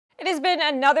has been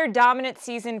another dominant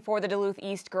season for the Duluth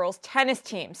East girls tennis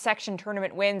team. Section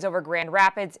tournament wins over Grand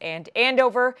Rapids and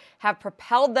Andover have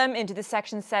propelled them into the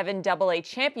Section 7 AA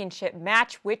championship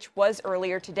match, which was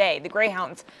earlier today. The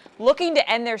Greyhounds looking to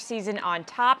end their season on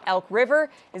top. Elk River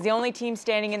is the only team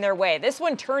standing in their way. This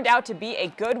one turned out to be a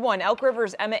good one. Elk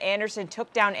River's Emma Anderson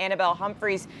took down Annabelle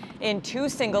Humphreys in 2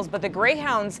 singles, but the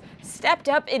Greyhounds stepped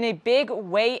up in a big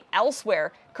way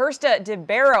elsewhere. Kirsta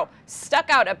DeBarrow stuck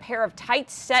out a pair of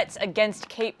tight sets against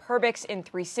Kate Perbix in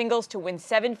 3 singles to win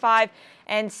 7-5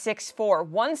 and 6-4.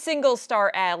 One single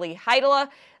star, Ali Heidela,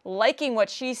 liking what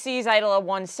she sees. Heidela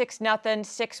won 6-0,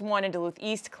 6-1, and Duluth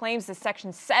East claims the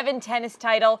Section 7 tennis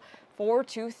title,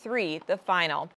 4-3 the final.